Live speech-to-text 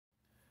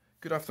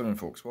Good afternoon,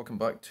 folks. Welcome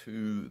back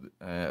to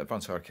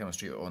Advanced Higher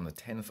Chemistry on the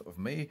 10th of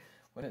May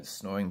when it's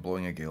snowing,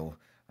 blowing a gale,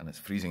 and it's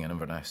freezing in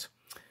Inverness.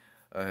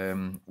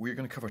 We're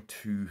going to cover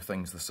two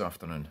things this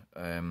afternoon.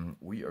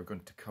 We are going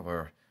to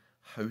cover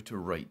how to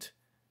write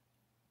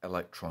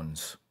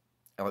electrons,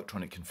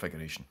 electronic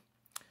configuration,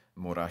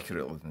 more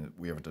accurately than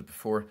we ever did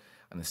before.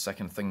 And the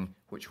second thing,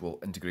 which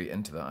will integrate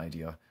into that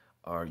idea,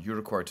 are you're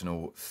required to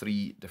know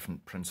three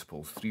different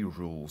principles, three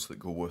rules that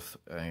go with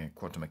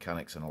quantum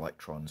mechanics and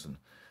electrons and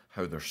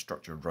how they're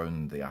structured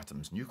around the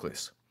atom's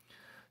nucleus.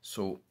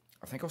 So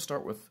I think I'll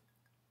start with,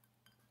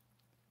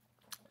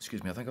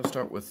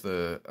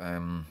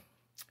 the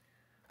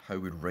how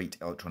we'd write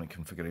electronic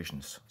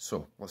configurations.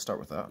 So let's start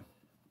with that.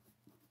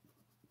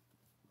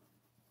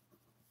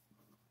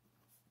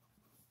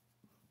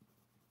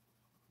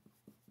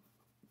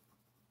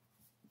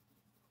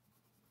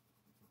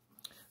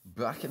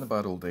 Back in the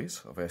bad old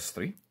days of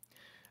S3,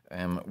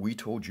 we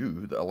told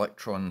you that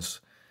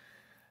electrons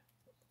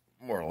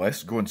more or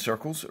less go in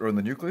circles around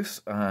the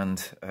nucleus,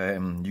 and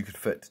you could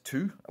fit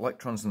 2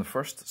 electrons in the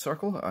first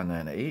circle and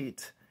then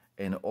 8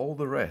 in all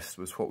the rest,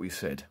 was what we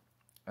said.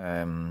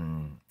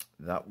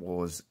 That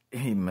was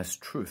a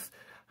mistruth.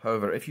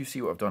 However, if you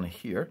see what I've done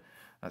here,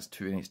 that's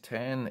 2 and 8,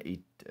 10,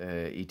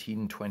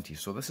 18, 20.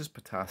 So this is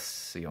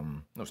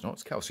potassium. No, it's not,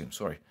 it's calcium,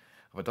 sorry.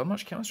 Have I done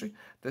much chemistry?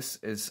 This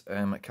is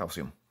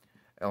calcium,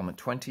 element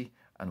 20,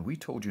 and we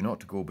told you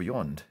not to go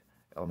beyond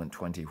element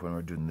 20 when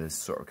we're doing this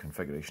sort of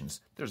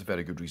configurations. There's a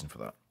very good reason for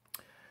that.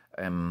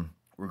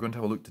 We're going to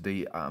have a look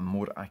today at a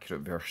more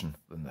accurate version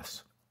than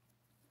this.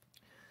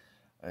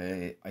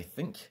 I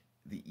think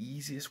the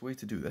easiest way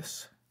to do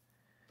this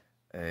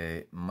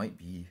might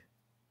be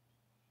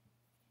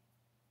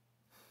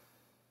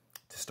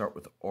to start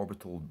with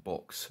orbital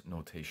box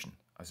notation,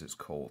 as it's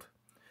called.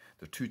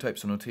 There are 2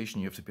 types of notation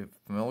you have to be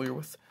familiar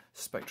with: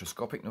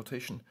 spectroscopic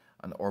notation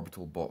and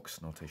orbital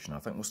box notation. I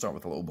think we'll start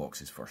with the little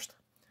boxes first.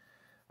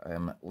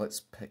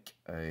 Let's pick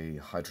a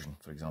hydrogen,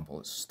 for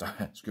example. It's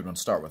a good one to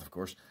start with, of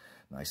course.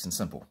 Nice and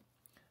simple.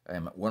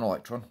 1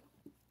 electron.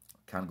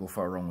 Can't go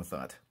far wrong with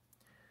that.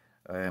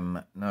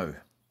 Now,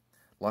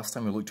 last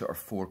time we looked at our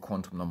 4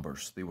 quantum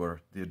numbers. They were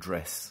the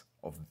address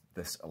of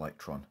this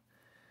electron.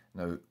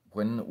 Now,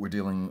 when we're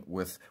dealing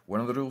with...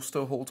 one of the rules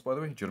still holds, by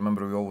the way. Do you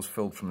remember we always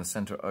filled from the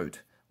centre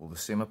out? Well, the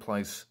same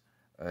applies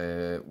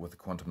with the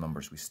quantum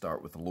numbers. We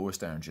start with the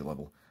lowest energy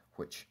level,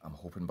 which I'm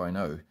hoping by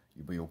now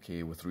you'll be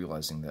okay with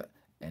realising that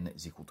n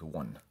is equal to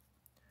 1.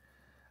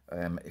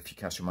 If you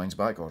cast your minds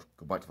back, or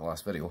go back to the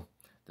last video,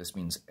 this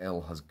means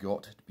L has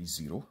got to be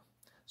 0.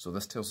 So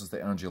this tells us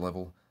the energy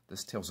level.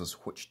 This tells us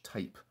which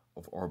type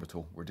of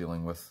orbital we're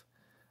dealing with.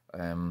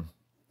 M,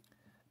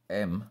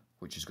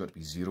 which has got to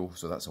be 0,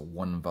 so that's a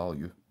 1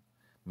 value,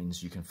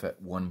 means you can fit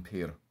 1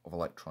 pair of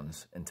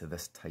electrons into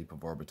this type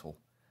of orbital.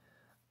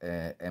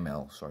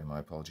 ML, sorry, my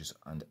apologies,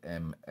 and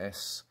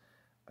MS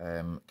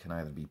can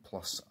either be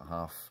plus a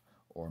half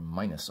or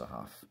minus a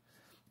half.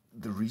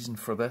 The reason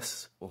for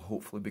this will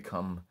hopefully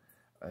become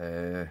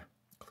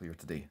clear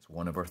today. It's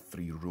one of our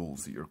 3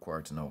 rules that you're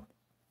required to know.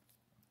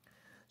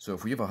 So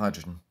if we have a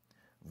hydrogen,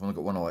 we've only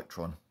got 1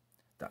 electron,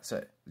 that's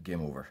it,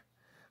 game over.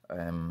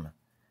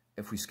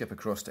 If we skip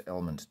across to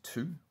element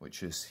 2,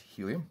 which is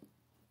helium,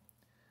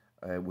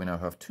 we now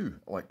have 2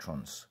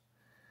 electrons.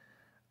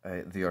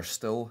 They are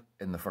still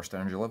in the first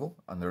energy level,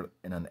 and they're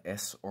in an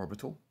s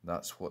orbital.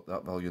 That's what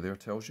that value there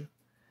tells you.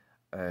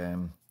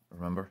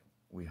 Remember,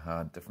 we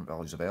had different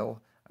values of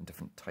L and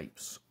different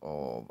types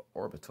of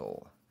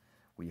orbital.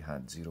 We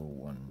had 0,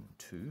 1,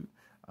 2,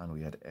 and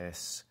we had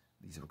S.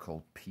 These were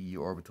called p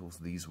orbitals.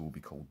 These will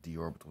be called d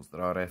orbitals.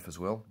 There are F as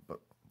well, but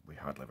we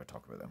hardly ever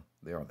talk about them.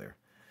 They are there.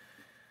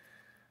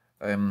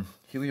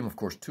 Helium, of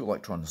course, 2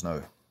 electrons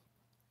now.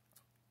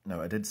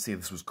 Now, I did say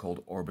this was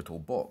called orbital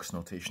box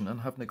notation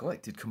and have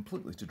neglected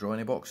completely to draw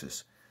any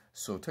boxes.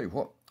 So, tell you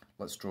what,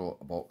 let's draw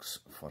a box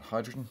for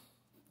hydrogen.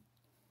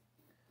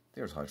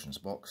 There's hydrogen's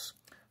box.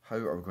 How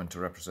are we going to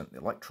represent the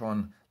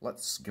electron?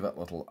 Let's give it a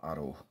little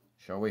arrow,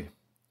 shall we?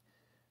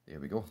 There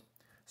we go.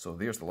 So,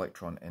 there's the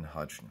electron in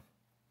hydrogen.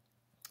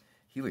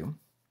 Helium,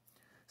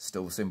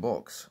 still the same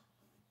box.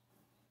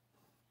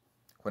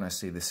 When I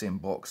say the same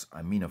box,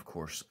 I mean, of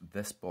course,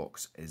 this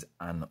box is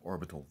an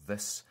orbital.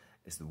 This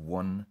is the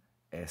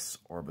 1s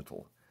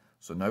orbital.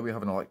 So now we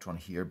have an electron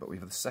here, but we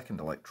have the second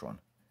electron.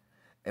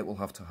 It will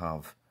have to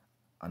have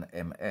an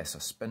ms, a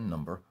spin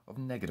number of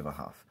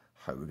 -0.5.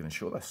 How are we going to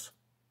show this?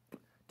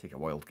 Take a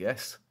wild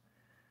guess.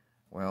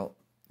 Well,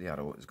 the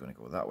arrow is going to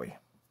go that way.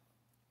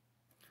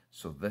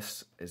 So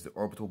this is the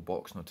orbital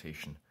box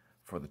notation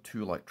for the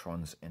 2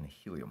 electrons in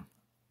helium.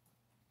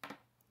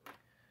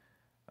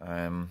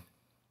 I'm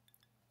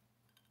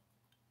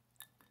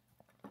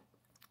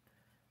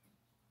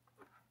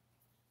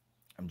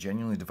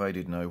genuinely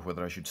divided now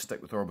whether I should stick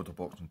with orbital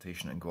box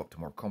notation and go up to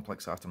more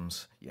complex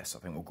atoms. Yes, I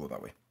think we'll go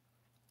that way.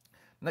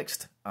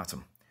 Next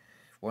atom.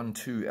 1,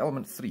 2,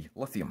 element 3,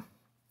 lithium.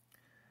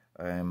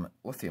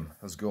 Lithium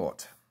has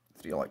got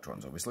 3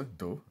 electrons, obviously,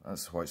 though,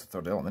 that's why it's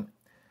the 3rd element.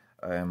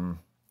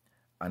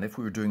 And if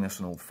we were doing this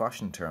in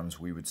old-fashioned terms,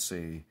 we would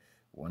say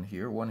one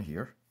here, one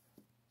here.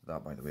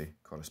 That, by the way,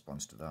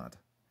 corresponds to that.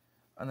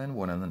 And then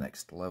one in the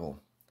next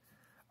level.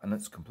 And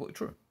it's completely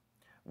true.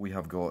 We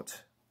have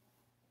got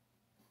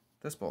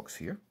this box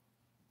here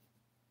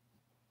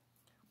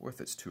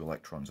with its 2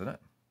 electrons in it.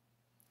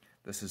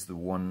 This is the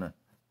 1s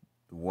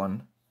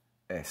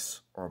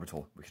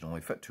orbital. We can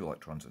only fit 2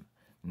 electrons in.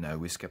 Now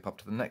we skip up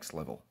to the next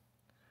level.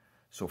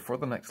 So for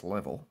the next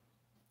level,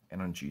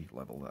 energy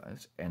level that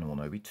is, n will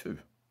now be 2.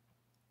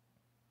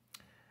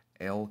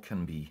 L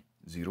can be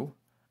 0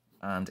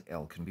 and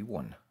L can be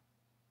 1.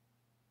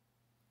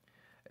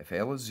 If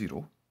L is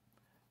 0,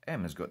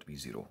 M has got to be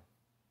 0.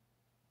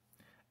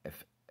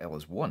 If L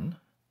is 1,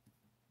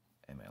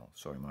 ML,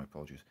 sorry, my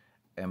apologies,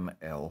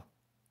 ML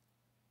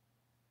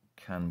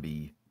can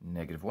be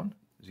 -1,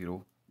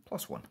 0,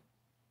 plus 1.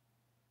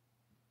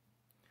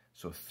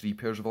 So 3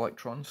 pairs of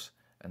electrons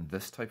in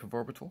this type of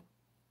orbital,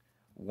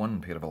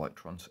 1 pair of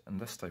electrons in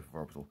this type of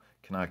orbital.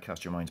 Can I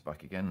cast your minds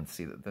back again and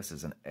see that this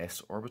is an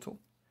s orbital?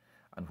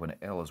 And when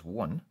L is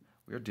 1,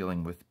 we're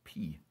dealing with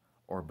p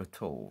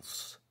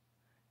orbitals.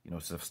 You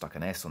notice I've stuck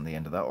an s on the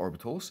end of that,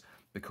 orbitals,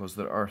 because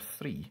there are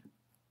 3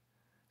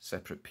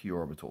 separate p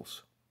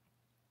orbitals.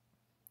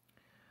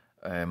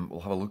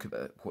 We'll have a look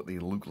at what they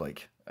look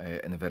like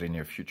in the very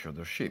near future.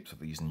 There's shapes of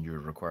these and you're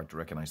required to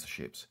recognise the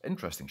shapes.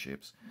 Interesting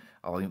shapes.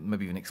 I'll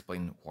maybe even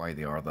explain why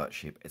they are that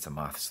shape. It's a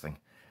maths thing.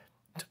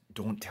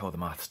 Don't tell the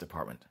maths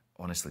department.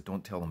 Honestly,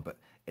 don't tell them, but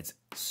it's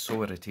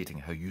so irritating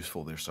how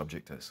useful their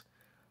subject is.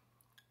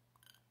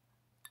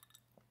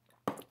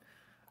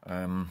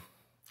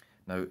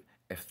 Now,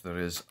 if there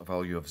is a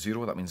value of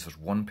 0, that means there's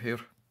 1 pair.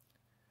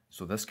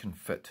 So this can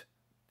fit,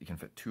 you can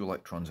fit 2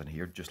 electrons in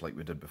here, just like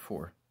we did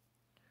before.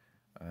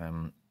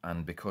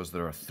 And because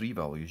there are 3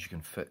 values, you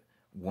can fit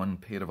 1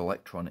 pair of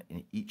electron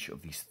in each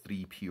of these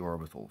 3 p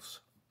orbitals.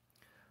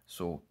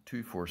 So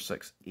 2, 4,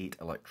 6, 8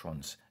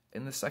 electrons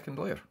in the second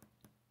layer.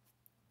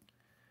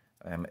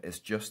 It's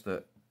just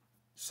that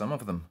some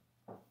of them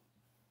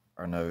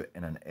are now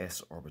in an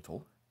s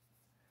orbital,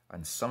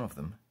 and some of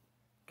them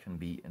can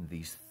be in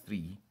these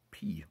 3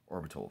 p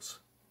orbitals.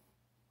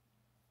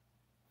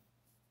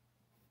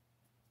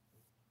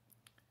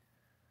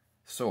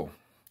 So,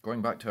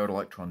 going back to our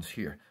electrons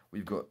here,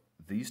 we've got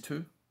these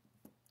two,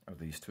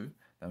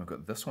 then we've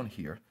got this one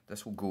here.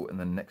 This will go in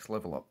the next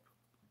level up,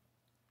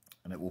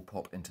 and it will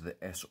pop into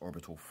the s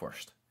orbital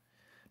first,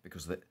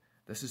 because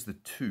this is the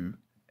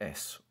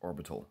 2s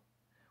orbital,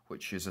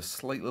 which is a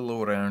slightly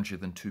lower energy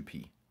than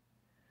 2p.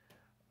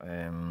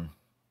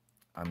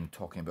 I'm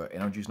talking about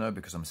energies now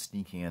because I'm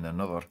sneaking in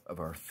another of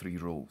our 3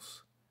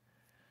 rules.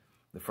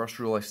 The first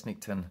rule I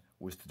sneaked in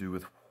was to do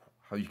with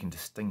how you can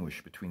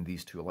distinguish between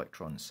these 2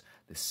 electrons.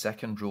 The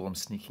second rule I'm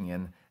sneaking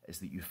in is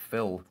that you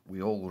fill,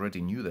 we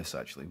already knew this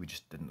actually, we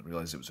just didn't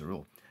realise it was a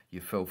rule.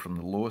 You fill from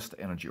the lowest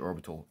energy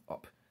orbital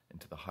up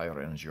into the higher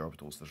energy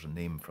orbitals. There's a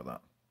name for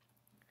that.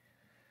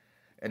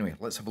 Anyway,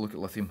 let's have a look at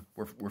lithium.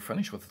 We're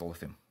finished with the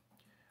lithium.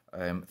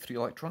 3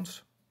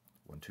 electrons,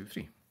 1, 2,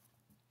 3.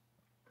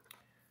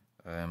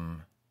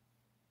 Can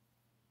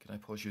I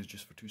pause you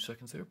just for 2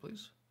 seconds there,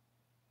 please?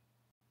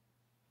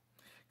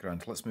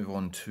 Grand. Let's move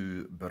on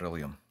to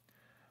beryllium.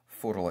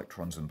 4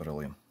 electrons in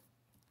beryllium.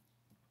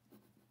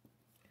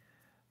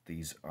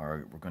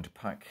 We're going to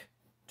pack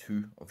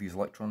 2 of these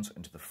electrons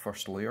into the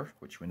first layer,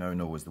 which we now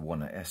know is the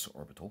 1s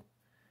orbital.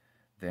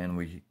 Then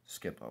we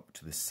skip up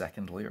to the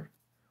second layer.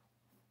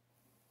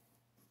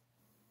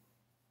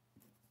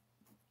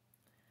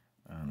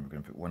 And we're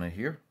going to put 1 in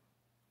here.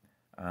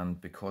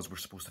 And because we're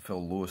supposed to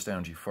fill lowest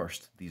energy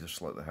first, these are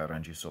slightly higher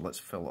energy, so let's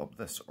fill up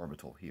this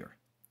orbital here.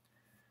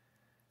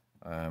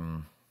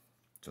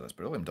 So that's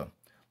beryllium done.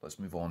 Let's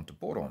move on to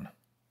boron.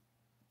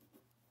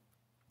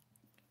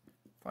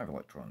 5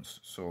 electrons.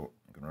 So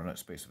I'm going to run out of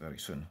space very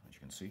soon, as you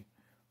can see.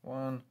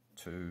 1,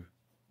 2,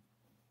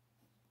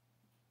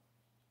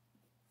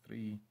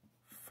 3,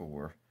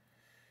 4.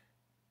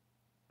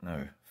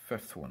 Now,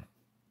 5th one.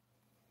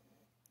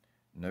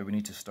 Now we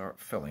need to start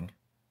filling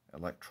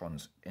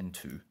electrons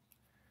into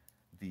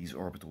these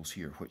orbitals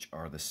here, which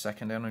are the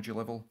second energy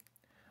level,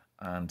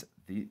 and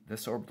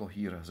this orbital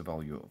here has a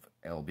value of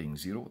L being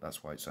 0,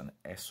 that's why it's an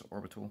s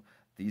orbital.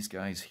 These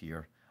guys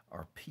here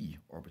are p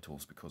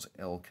orbitals because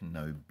L can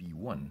now be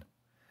 1,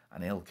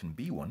 and L can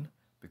be 1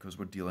 because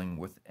we're dealing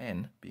with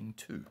n being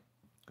 2,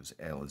 because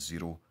L is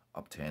 0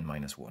 up to n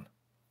minus 1.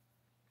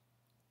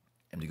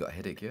 Anybody got a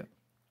headache yet?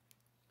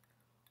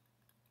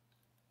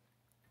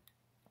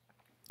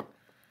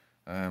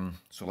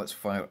 So let's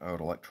fire our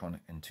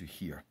electron into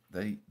here.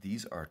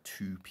 These are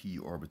 2p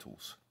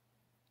orbitals.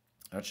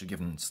 They're actually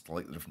given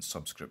slightly different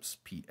subscripts,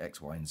 p,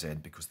 x, y, and z,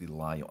 because they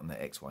lie on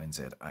the x, y, and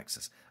z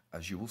axis,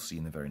 as you will see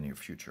in the very near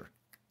future.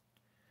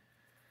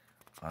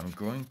 I'm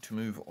going to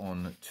move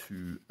on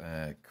to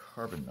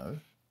carbon now,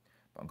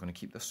 but I'm going to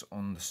keep this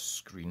on the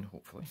screen,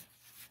 hopefully.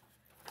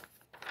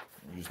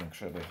 I'm using an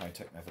incredibly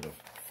high-tech method of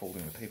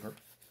folding the paper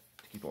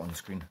to keep it on the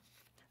screen.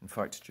 In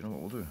fact, do you know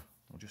what we'll do?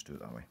 We'll just do it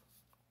that way.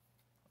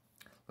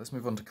 Let's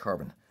move on to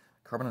carbon.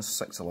 Carbon has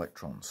 6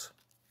 electrons.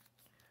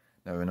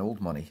 Now in old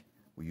money,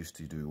 we used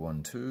to do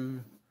 1,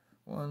 2,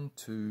 1,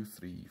 2,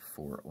 3,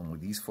 4. Only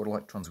these 4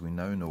 electrons we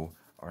now know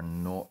are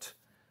not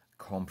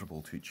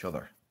comparable to each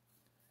other.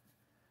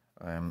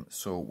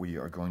 So we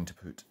are going to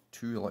put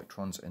 2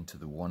 electrons into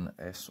the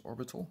 1s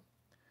orbital.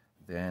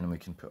 Then we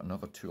can put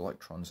another 2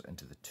 electrons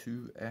into the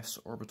 2s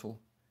orbital.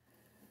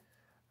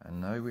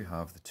 And now we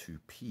have the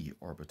 2p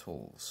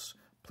orbitals.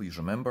 Please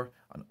remember,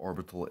 an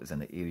orbital is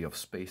an area of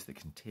space that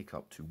can take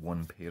up to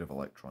 1 pair of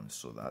electrons.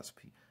 So that's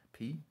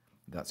p,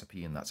 that's a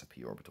p, and that's a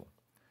p orbital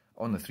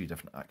on the 3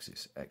 different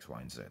axes, x,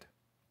 y, and z.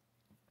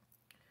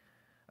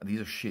 And these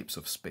are shapes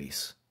of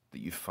space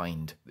that you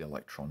find the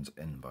electrons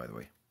in, by the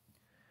way.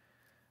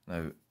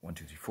 Now, 1,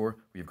 2, 3, 4,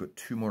 we've got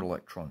 2 more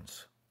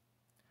electrons.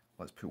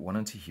 Let's put 1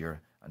 into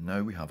here, and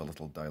now we have a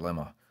little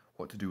dilemma.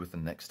 What to do with the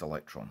next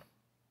electron?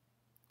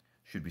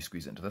 Should we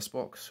squeeze it into this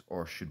box,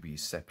 or should we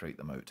separate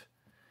them out?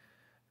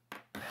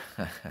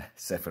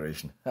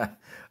 Separation.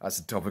 That's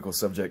a topical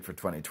subject for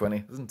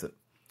 2020, isn't it?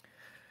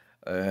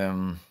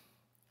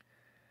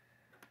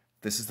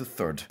 This is the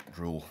 3rd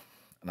rule,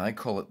 and I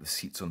call it the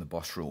seats on the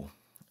bus rule.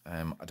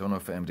 I don't know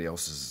if anybody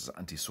else is as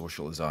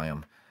antisocial as I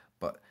am,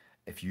 but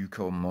if you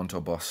come onto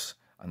a bus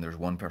and there's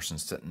one person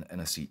sitting in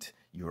a seat,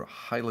 you're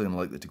highly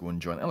unlikely to go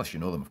and join, unless you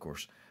know them, of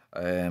course.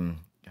 You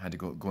had to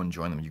go and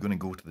join them. You're going to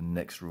go to the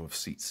next row of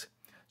seats.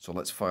 So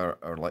let's fire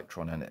our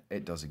electron in.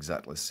 It does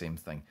exactly the same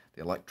thing.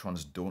 The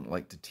electrons don't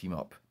like to team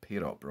up,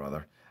 pair up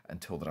rather,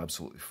 until they're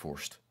absolutely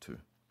forced to.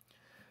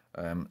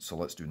 So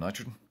let's do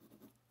nitrogen.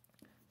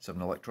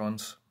 7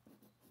 electrons.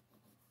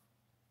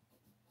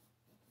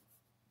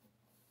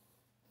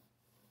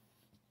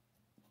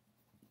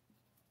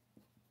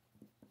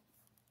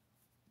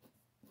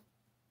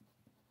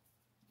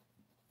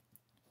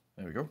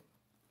 There we go.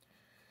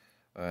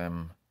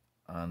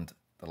 And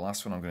the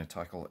last one I'm going to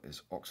tackle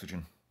is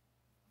oxygen.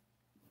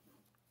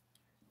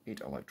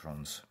 8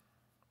 electrons.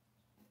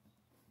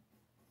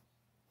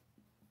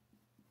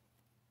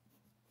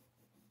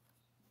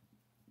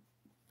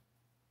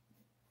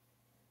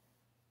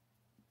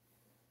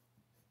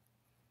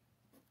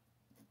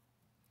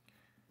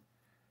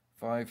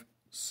 Five,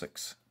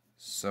 6,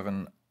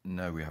 7.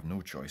 Now we have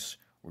no choice.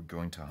 We're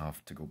going to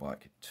have to go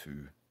back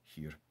to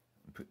here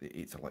and put the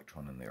 8th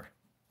electron in there.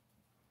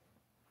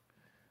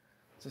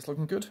 Is this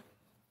looking good?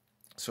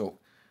 So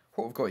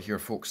what we've got here,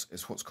 folks,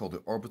 is what's called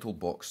the orbital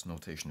box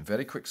notation.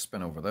 Very quick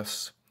spin over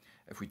this.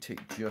 If we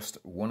take just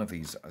one of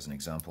these as an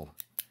example,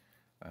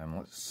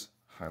 let's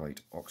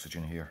highlight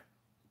oxygen here.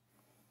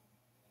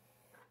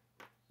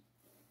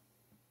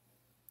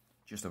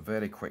 Just a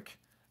very quick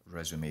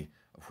resume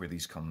of where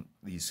these come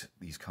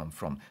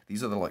from.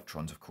 These are the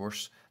electrons, of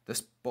course.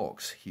 This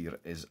box here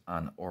is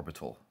an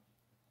orbital,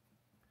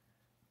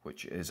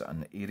 which is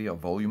an area,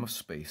 volume of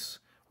space,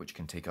 which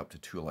can take up to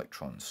 2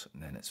 electrons,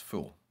 and then it's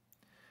full.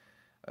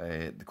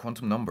 The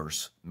quantum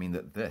numbers mean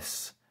that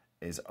this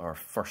is our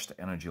first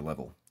energy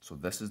level. So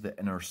this is the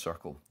inner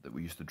circle that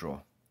we used to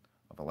draw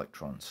of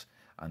electrons.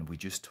 And we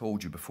just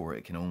told you before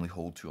it can only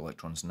hold 2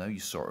 electrons. Now you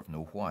sort of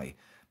know why.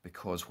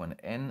 Because when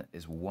n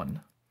is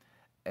 1,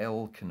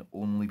 L can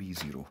only be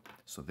 0.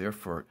 So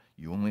therefore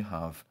you only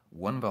have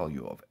one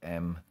value of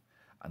m,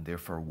 and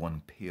therefore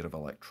 1 pair of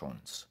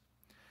electrons.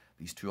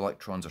 These 2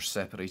 electrons are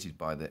separated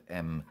by the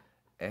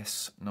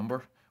ms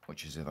number,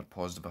 which is either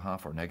positive a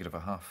half or negative a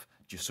half,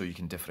 just so you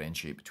can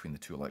differentiate between the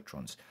 2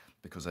 electrons.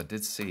 Because I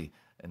did say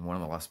in one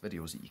of the last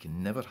videos that you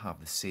can never have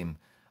the same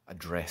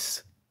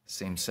address,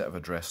 same set of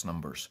address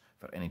numbers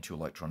for any 2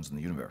 electrons in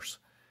the universe.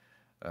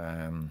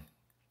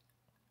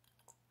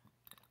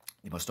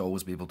 You must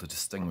always be able to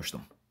distinguish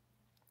them.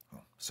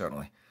 Well,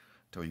 certainly,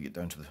 until you get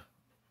down to the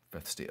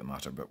 5th state of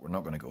matter, but we're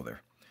not going to go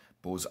there.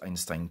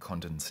 Bose-Einstein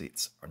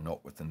condensates are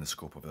not within the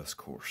scope of this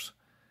course.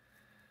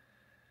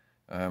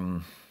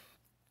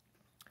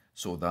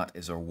 So that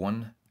is our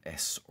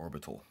 1s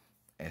orbital.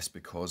 S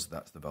because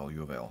that's the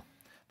value of L.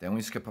 Then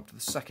we skip up to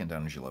the 2nd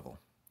energy level.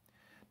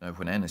 Now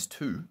when n is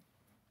 2,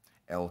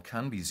 L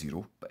can be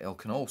 0, but L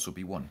can also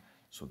be 1.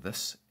 So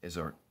this is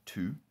our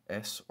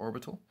 2s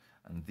orbital,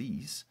 and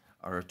these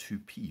are our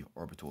 2p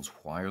orbitals.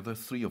 Why are there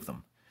 3 of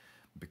them?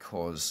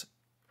 Because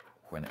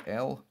when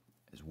L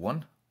is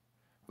 1,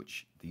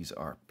 which these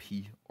are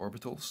p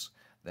orbitals,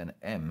 then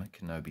m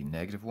can now be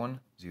 -1,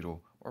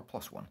 0, or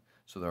 +1.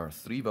 So there are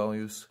 3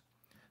 values,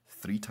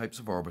 3 types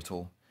of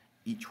orbital.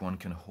 Each one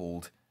can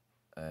hold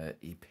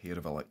a pair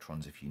of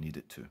electrons if you need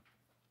it to.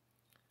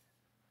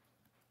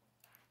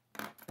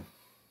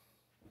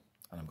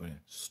 And I'm going to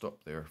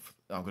stop there.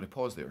 I'm going to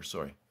pause there,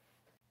 sorry.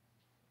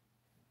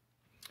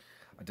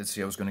 I did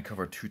say I was going to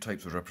cover 2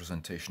 types of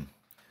representation.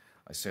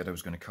 I said I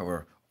was going to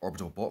cover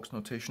orbital box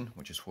notation,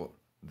 which is what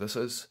this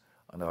is,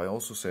 and I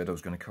also said I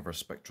was going to cover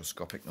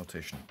spectroscopic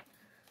notation.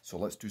 So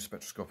let's do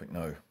spectroscopic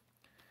now.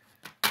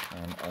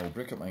 I'll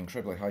break up my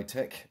incredibly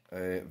high-tech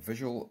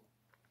visual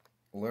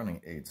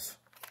learning aids,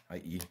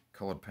 i.e.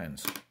 coloured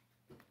pens.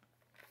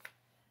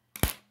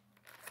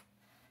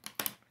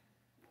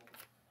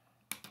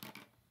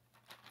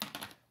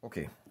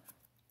 Okay,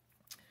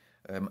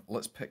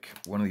 let's pick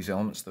one of these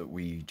elements that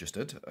we just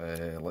did.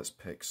 Let's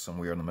pick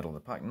somewhere in the middle of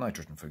the pack,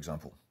 nitrogen for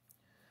example.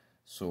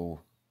 So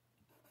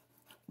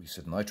we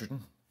said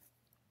nitrogen,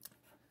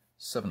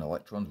 7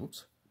 electrons,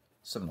 whoops,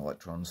 7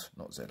 electrons,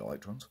 not Z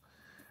electrons,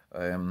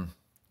 and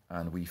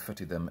we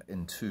fitted them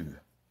into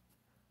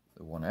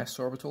the 1s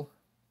orbital,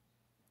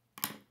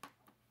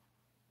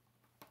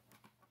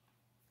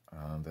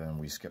 and then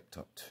we skipped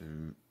up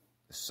to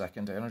the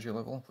second energy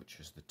level, which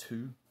is the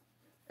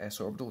 2s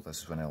orbital.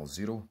 This is when L is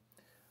 0,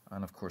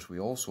 and of course we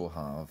also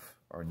have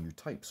our new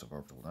types of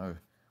orbital. Now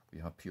we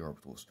have p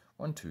orbitals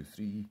 1, 2,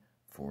 3,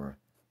 4,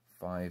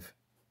 5,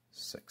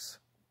 6,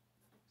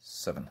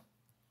 7.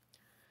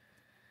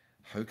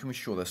 How can we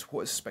show this?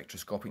 What is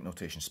spectroscopic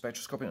notation?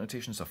 Spectroscopic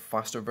notation is a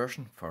faster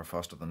version, far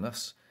faster than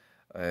this,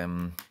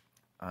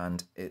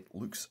 and it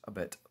looks a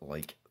bit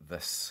like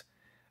this.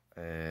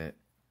 You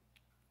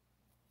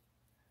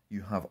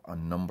have a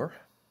number.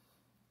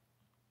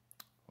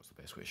 What's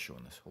the best way of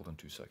showing this? Hold on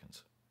 2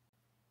 seconds.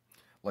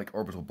 Like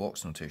orbital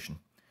box notation,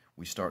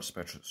 we start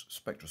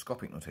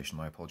spectroscopic notation,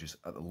 my apologies,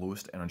 at the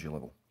lowest energy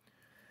level.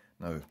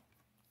 Now,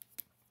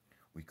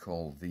 we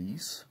call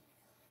these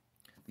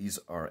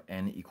are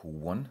n equal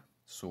 1,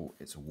 so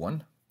it's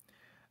 1.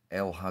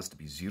 L has to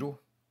be 0,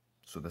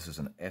 so this is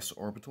an s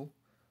orbital.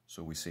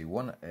 So we say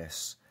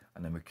 1s,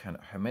 and then we count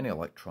how many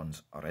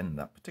electrons are in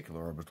that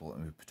particular orbital,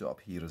 and we put it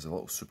up here as a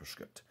little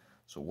superscript.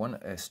 So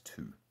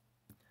 1s2,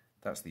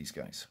 that's these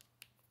guys.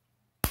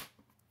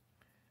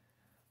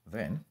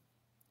 Then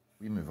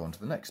we move on to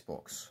the next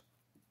box,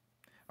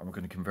 and we're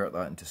going to convert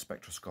that into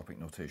spectroscopic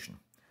notation.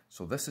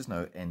 So this is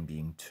now n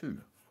being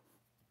 2.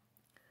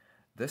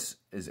 This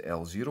is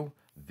L0,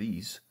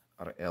 these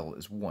are L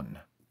is 1.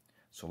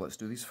 So let's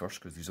do these first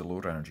because these are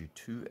lower energy,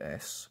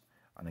 2s,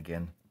 and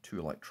again 2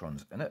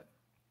 electrons in it.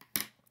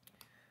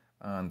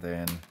 And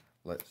then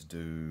let's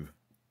do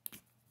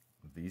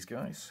these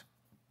guys.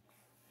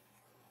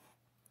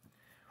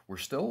 We're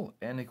still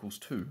n equals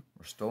 2,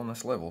 we're still on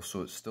this level,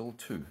 so it's still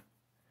 2.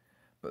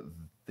 But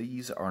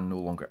these are no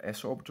longer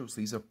s orbitals,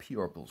 these are p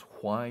orbitals.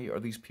 Why are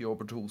these p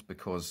orbitals?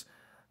 Because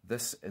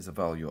this is a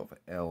value of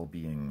L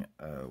being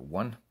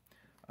 1,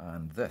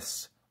 and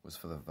this was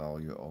for the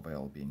value of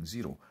L being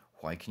 0.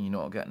 Why can you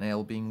not get an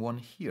L being 1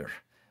 here?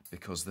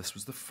 Because this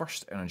was the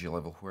first energy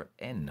level where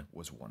n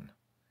was 1.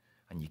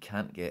 And you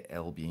can't get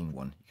L being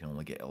 1, you can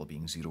only get L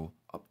being 0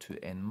 up to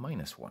n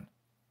minus 1.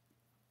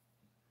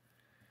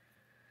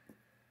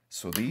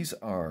 So these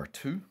are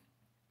 2,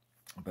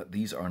 but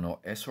these are not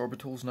s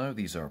orbitals now,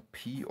 these are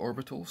p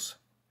orbitals.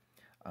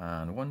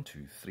 And 1,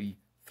 2, 3,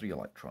 3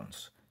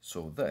 electrons.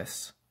 So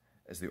this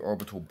is the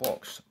orbital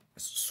box.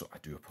 So I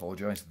do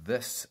apologise,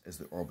 this is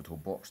the orbital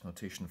box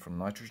notation for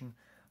nitrogen,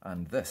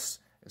 and this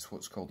is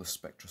what's called the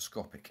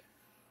spectroscopic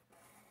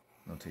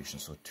notation.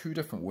 So 2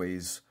 different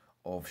ways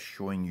of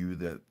showing you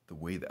the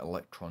way that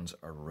electrons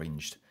are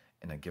arranged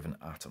in a given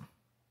atom.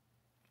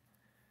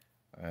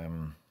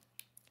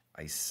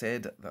 I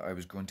said that I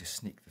was going to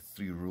sneak the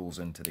 3 rules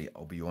in today.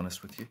 I'll be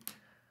honest with you,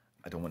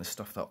 I don't want to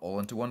stuff that all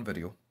into one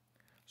video.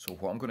 So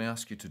what I'm going to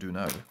ask you to do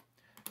now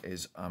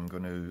is I'm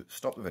going to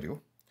stop the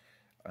video.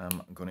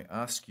 I'm going to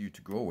ask you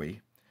to go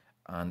away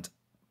and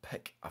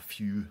pick a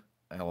few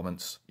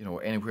elements, you know,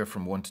 anywhere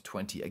from 1 to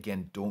 20.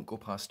 Again, don't go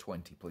past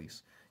 20,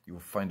 please. You will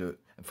find out,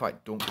 in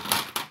fact, don't go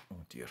past, oh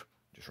dear,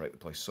 just right the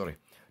place, sorry.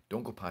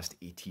 Don't go past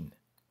 18,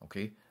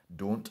 okay?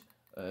 Don't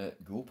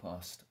go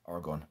past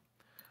argon.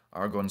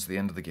 Argon's the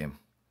end of the game.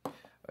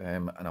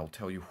 And I'll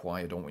tell you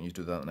why I don't want you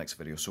to do that in the next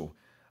video. So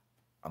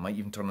I might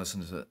even turn this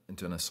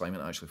into an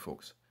assignment, actually,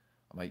 folks.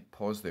 I might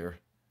pause there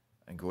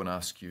and go and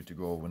ask you to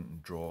go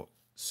and draw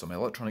some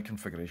electronic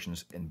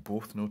configurations in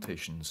both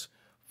notations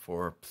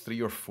for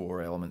 3 or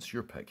 4 elements,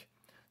 your pick.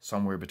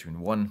 Somewhere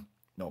between 1,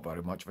 not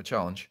very much of a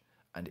challenge,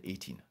 and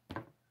 18.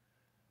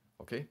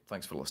 Okay,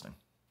 thanks for listening.